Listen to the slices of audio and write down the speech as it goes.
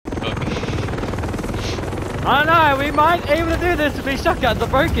I don't know, we might be able to do this if these shotguns are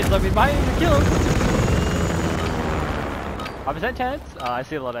broken, so we might even kill them. 5% chance? I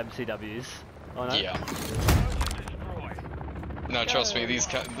see a lot of MCWs. Oh no? Yeah. No, trust me, these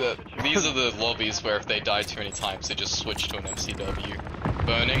are the lobbies where if they die too many times, they just switch to an MCW.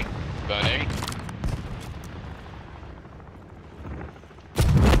 Burning. Burning.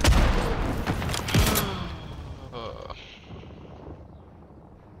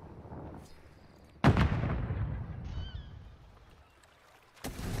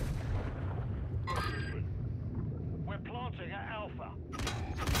 We're planting at Alpha.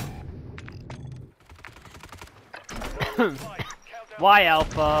 Why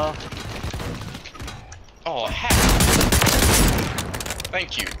Alpha? Oh, heck.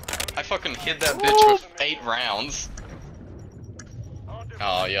 Thank you. I fucking hit that bitch with 8 rounds.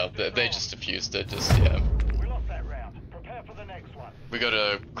 Oh yeah, they just defused it, just, yeah. We lost that round. Prepare for the next one. We got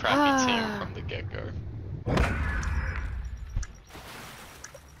a crappy team from the get-go.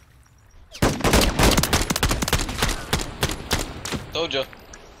 Told ya.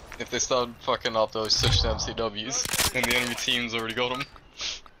 If they start fucking up, they'll switch to MCWs, and the enemy team's already got them.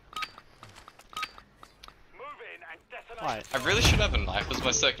 Move in and detonate. Right. I really should have a knife as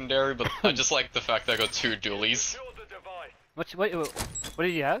my secondary, but I just like the fact that I got 2 dualies. Secure the device. What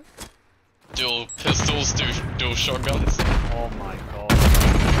did you have? Dual pistols, dual shotguns. Oh my god.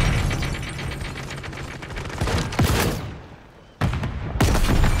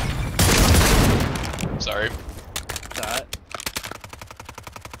 Sorry. That.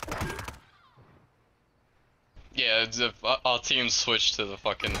 Yeah, it's if our team switched to the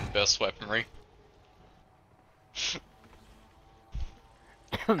fucking best weaponry.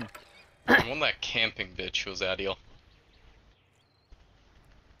 I want that camping bitch was out here.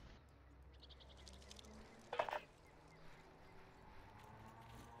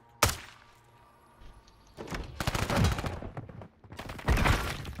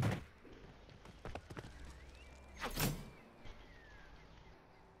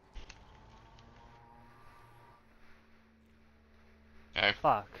 Okay.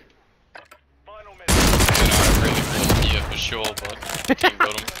 Fuck. Final minute. I really want here for sure, but team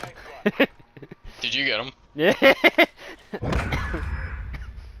got him. Did you get him? Yeah.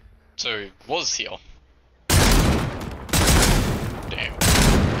 So he was here. Damn.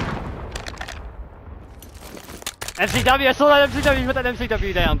 MCW, I saw that MCW, put that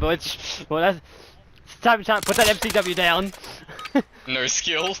MCW down, butch. Well, that's... It's time to put that MCW down. No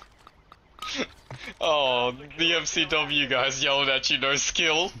skill. Oh, the MCW guys yelled at you, no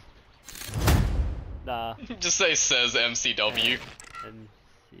skill. Nah. Just say says MCW.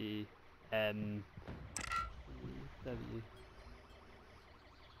 MCW.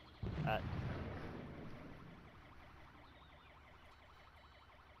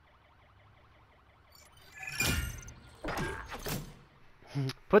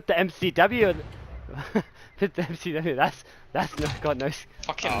 Put the MCW. Put the MCW. That's not got no.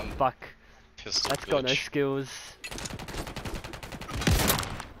 Fucking oh, fuck. pistol That's bitch. got no skills.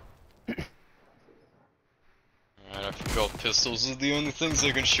 Alright, I forgot pistols are the only things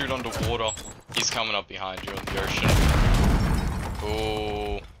they can shoot underwater. He's coming up behind you in the ocean.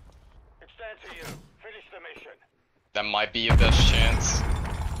 Oh, It's down to you. Finish the mission. that might be your best chance.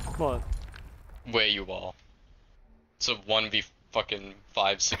 What? Where you are. It's a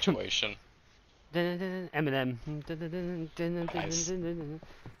 1v5 situation. Eminem. Nice.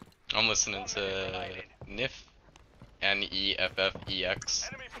 I'm listening to Nif. N-E-F-F-E-X.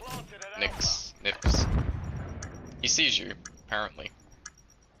 Enemy planted at Nix. Nifs. He sees you, apparently.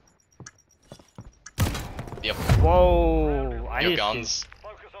 Yep. Whoa! I Your need to- guns.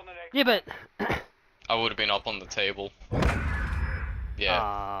 Alpha. Focus on the next. Yeah, but. I would have been up on the table.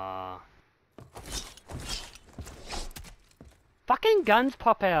 Yeah. Fucking guns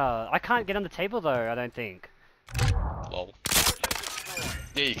pop out. I can't get on the table though, I don't think. Lol.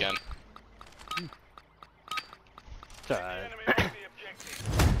 Yeah, you can. It's alright. Enemy on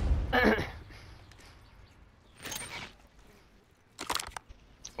the objective.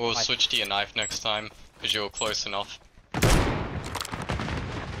 Or switch to your knife next time, because you're close enough.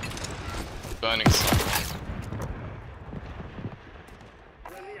 Burning someone.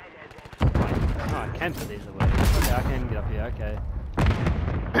 Oh, I can put these away. Okay, I can get up here, okay.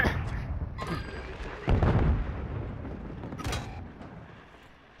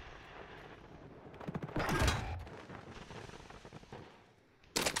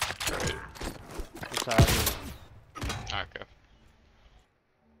 Sorry. Okay.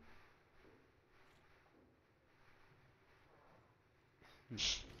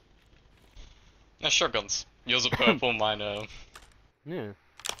 No, shotguns. Yours are purple, mine are... Yeah.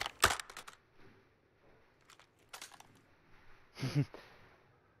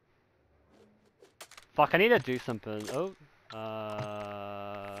 Fuck, I need to do something. Oh,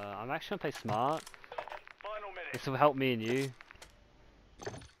 I'm actually gonna play smart. Final minute. This will help me and you.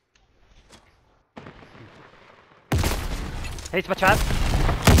 Hey, it's my trap.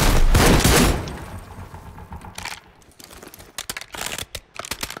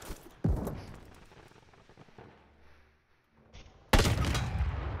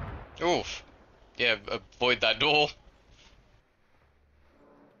 Oof. Yeah, avoid that door.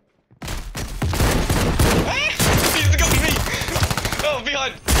 He's got me! Oh,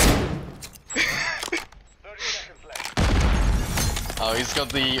 behind! 30 seconds left. Oh, he's got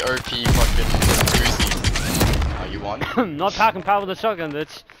the OP fucking Uzi. Oh, you won? Not packing power with the shotgun,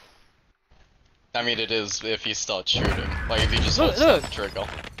 bitch. I mean, it is if you start shooting. Like, if you just Look, hold look. the trigger.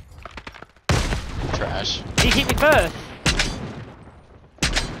 Trash. He hit me first.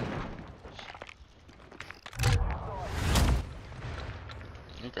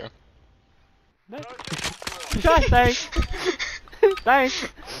 Okay. No. Thanks. Thanks.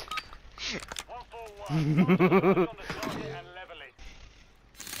 141. Focus on the target and level it.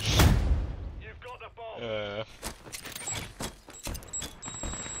 You've got the bomb.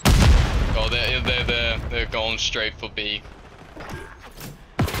 Oh, they're going straight for B.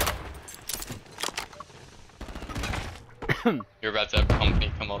 You're about to have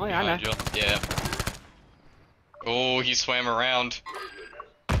company come up Oh, yeah, I behind you. Yeah. Oh, he swam around.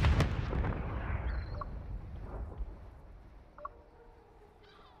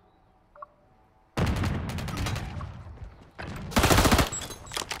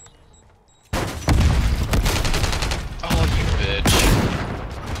 Oh, you bitch.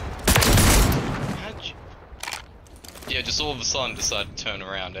 How'd you... Yeah, just all of a sudden decided to turn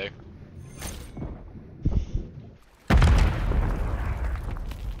around, eh?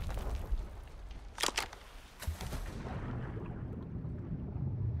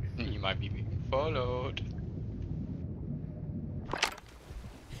 You might be being followed.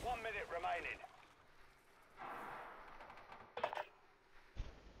 1 minute remaining.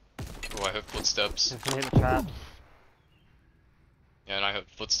 Oh, I heard footsteps. I'm gonna hit the traps. Yeah, and I heard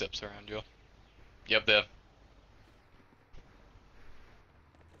footsteps around you. Yep, there.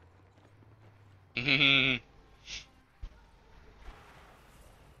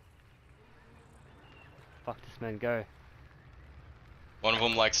 Fuck this man, go. One of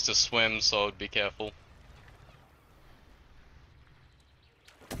them likes to swim, so be careful.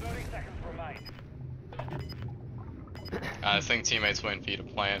 30 seconds remain. I think teammates waiting for you to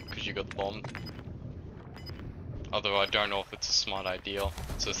plant because you got the bomb. Although I don't know if it's a smart idea.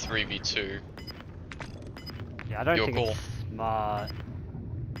 It's a 3v2. Yeah, I don't You're think cool. it's smart.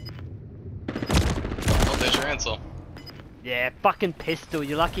 Oh, there's your answer. Yeah, fucking pistol.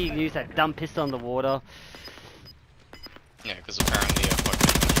 You're lucky you can use that dumb pistol on the water. Yeah, because apparently a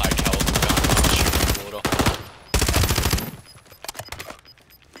fucking high caliber gun can't shoot in the water.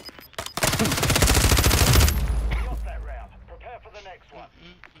 We lost that round. Prepare for the next one.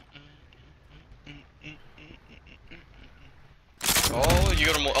 Oh, you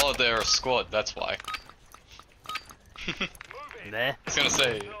got them all. Oh, they're a squad, that's why. Move in. There. I was gonna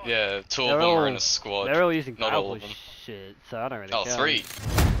say, yeah, two They're of them are all- in a squad. They're all using Not all cowboy of them. shit, so I don't really Oh, care. 3.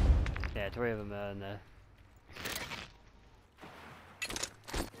 Yeah, 3 of them are in there.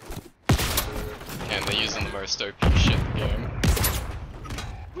 And they're using the most OP shit in the game.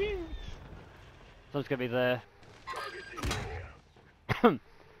 Someone's gonna be there. The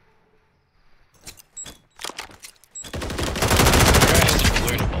guy has a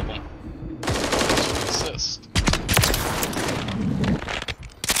balloon above him. Assist.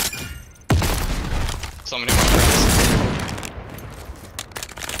 Somebody might rest.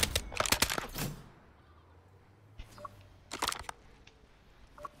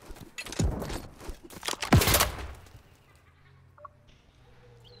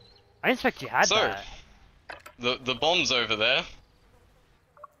 I didn't expect you had So, that. the bomb's over there.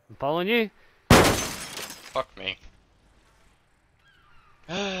 I'm following you. Fuck me.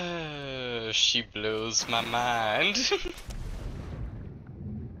 She blows my mind.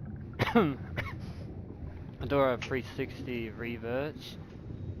 Adora 360 revert.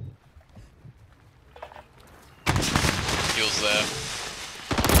 Heals there.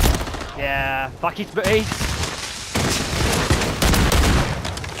 Yeah, fuck he's Fuck me.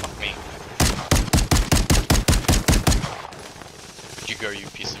 Where'd you go, you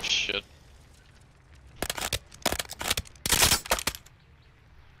piece of shit?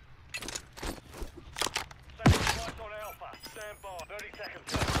 Second flight on Alpha. Stand by. 30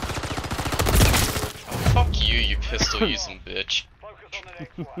 seconds left. Fuck you, you pistol using bitch. Focus on the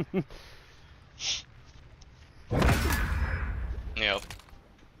next one. Yep.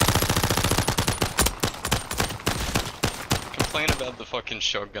 Complain about the fucking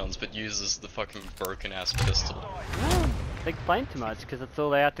shotguns, but uses the fucking broken ass pistol. Well, they complain too much because that's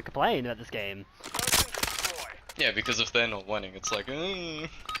all they have to complain about this game. Yeah, because if they're not winning, it's like,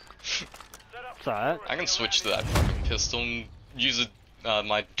 It's alright. I can switch to that fucking pistol and use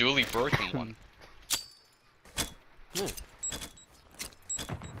my dually broken one. Hmm.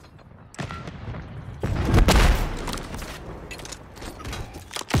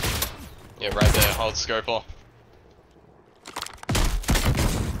 Yeah, right there, hold scoper.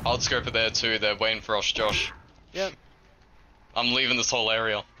 Hold scoper there too, they're waiting for us, Josh. Yep. I'm leaving this whole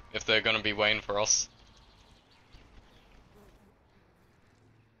area if they're gonna be waiting for us.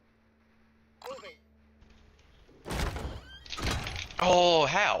 Oh,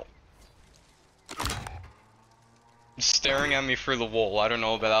 how? Staring at me through the wall. I don't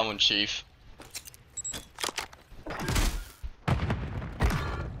know about that one, Chief.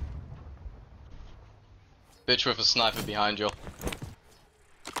 Bitch with a sniper behind you.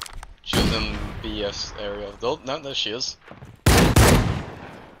 She was in BS area. Oh, no, there she is.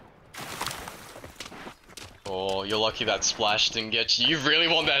 Oh, you're lucky that splash didn't get you. You really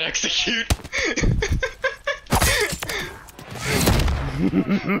want that execute?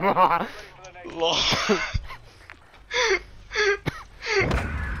 Lol.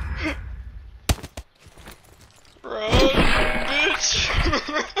 Run, bitch!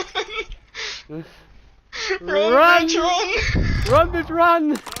 Run, bitch, run! Run, bitch,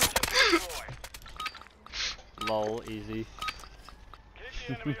 run! Lol, easy.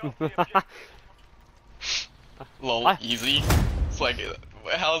 Lol, easy. It's like,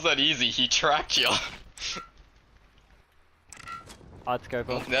 how's that easy? He tracked you. Hard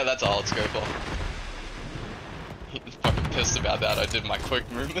scoper. Yeah, that's all it's go for. He's fucking pissed about that. I did my quick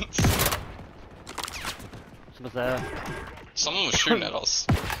movements. Someone's there. Someone was shooting at us.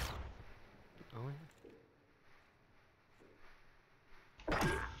 Oh, yeah.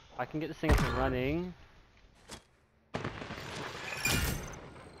 I can get this thing up and running.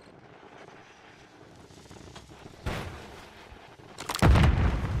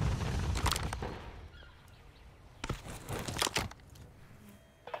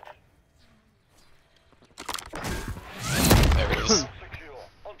 There it is. Secure.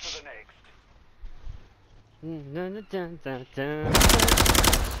 On to the next.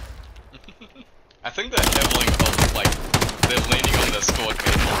 I think they're heavily involved, like, they're leaning on their squad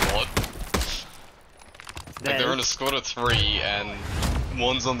mate a lot. Like, they're in a squad of 3 and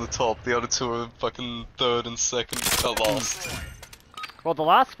one's on the top, the other 2 are fucking 3rd and 2nd, last. Well, the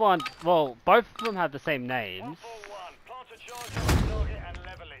last one, well, both of them have the same names. 141. Plant a charge on the target and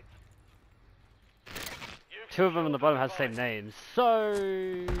level it. Two of them on the bottom have the same names. So...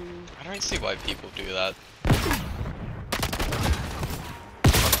 I don't see why people do that.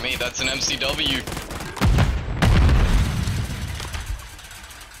 Fuck me, that's an MCW.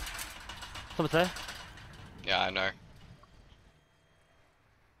 Someone's there? Yeah, I know.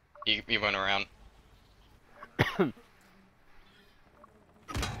 He went around. Fuck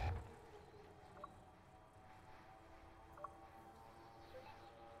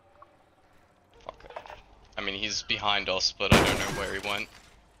it. I mean, he's behind us, but I don't know where he went.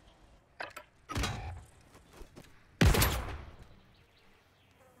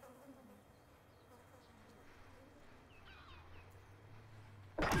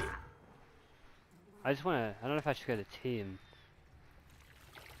 I just wanna, I don't know if I should go to team.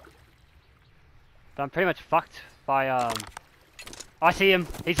 But I'm pretty much fucked by, I see him.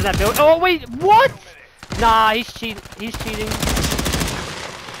 He's in that building. Oh wait, what? Nah, he's cheating.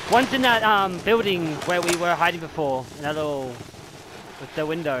 One's in that, building where we were hiding before. In that little, with the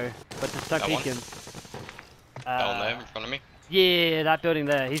window. But just don't That peek one? him. That one there in front of me. Yeah, that building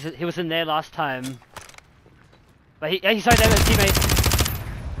there. He was in there last time. But he's right there with his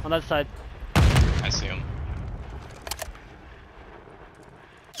teammate. On the other side. I see him.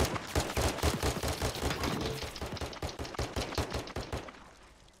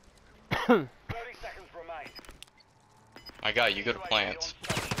 Seconds remain. My guy, you got a plant.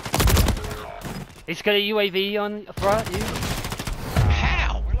 He's got a UAV on front you.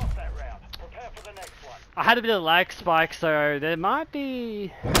 How? We lost that round. Prepare for the next one. I had a bit of lag spike, so there might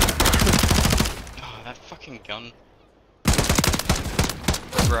be. Oh, that fucking gun.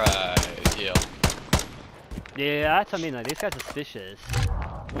 Right, yeah. Yeah, that's what I mean. Like these guys are suspicious.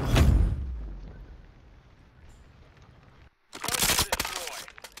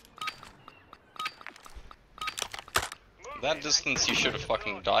 That distance, you should have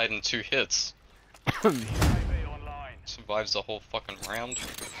fucking died in 2 hits. UAV online. Survives the whole fucking round.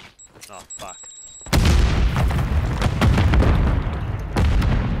 Oh fuck.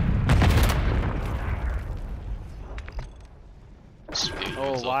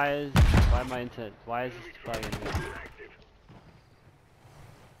 Oh, moves up. why am I into? Why is this bugging me?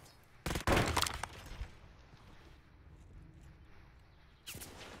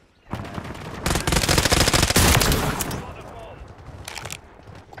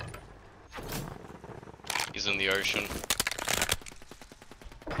 He's in the ocean.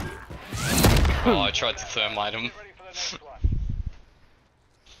 Oh, I tried to thermite him. Ready for the next one.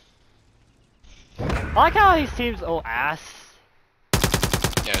 I like how these teams all ass.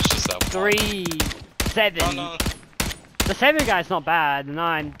 Yeah, it's just that one. 3, 7. Oh no. The 7 guy's not bad. The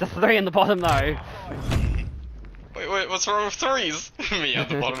 9, the 3 in the bottom though. Wait, what's wrong with threes? Me at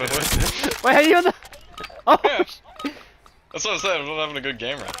the bottom of it. Wait, are you on the? Oh, Yeah. That's what I'm saying, I'm not having a good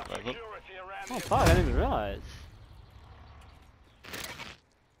game right at the moment. Security around oh the fuck! I didn't even realize.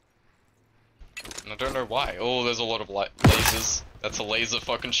 And I don't know why. Oh, there's a lot of lasers. That's a laser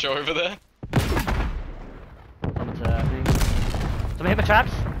fucking show over there. Someone's happening. Someone hit my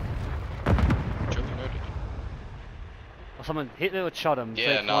traps. Duly noted. Or someone hit it or shot him. so Yeah,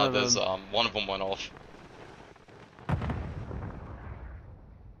 it's no, one of there's them. one of them went off.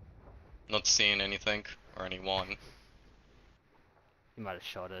 Not seeing anything or anyone. He might have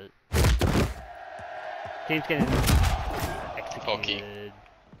shot it. Team's getting executed. Cocky.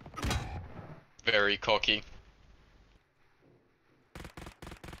 Very cocky.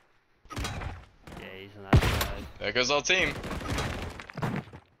 Yeah, he's on that side. There goes our team.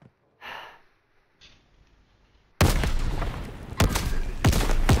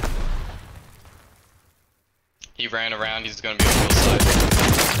 He ran around, he's gonna be on your side.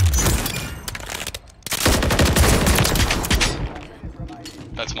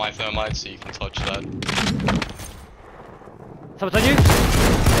 That's my thermite, so you can touch that. Someone's on you.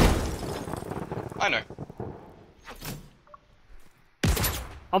 I know.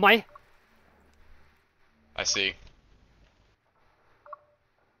 On my. I see.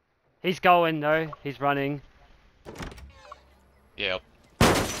 He's going though. He's running. Yeah.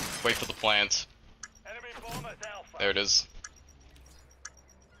 Wait for the plant. enemy bomb at Alpha. There it is.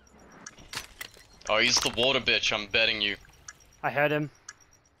 Oh, he's the water bitch, I'm betting you. I heard him.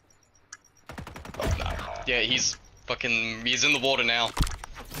 Oh, nah. Yeah, he's in the water now.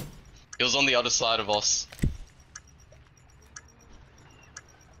 He was on the other side of us.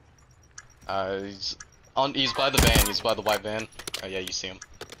 He's by the van, he's by the white van. Oh yeah, you see him.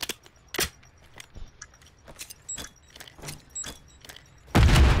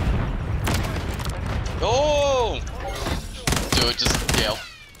 Oh! Do it, just, yeah.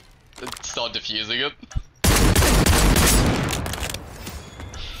 Start defusing it.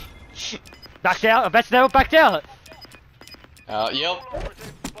 Backed out. I bet never backed out. Yep.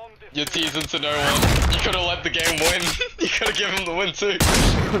 Operative bomb You're teasing to no one. You could have let the game win. You could have given him the win too.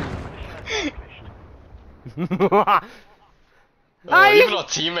 Even our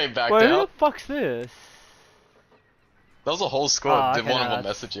teammate backed Wait, who out. the fuck's this? That was a whole squad. Oh, Did okay, one of no, them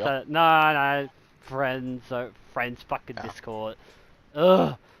message you? No, friends, friends fucking Oh. Discord.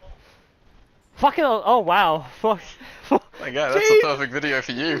 Ugh. Fucking, oh wow. Fuck. My god, that's a perfect video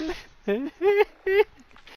for you.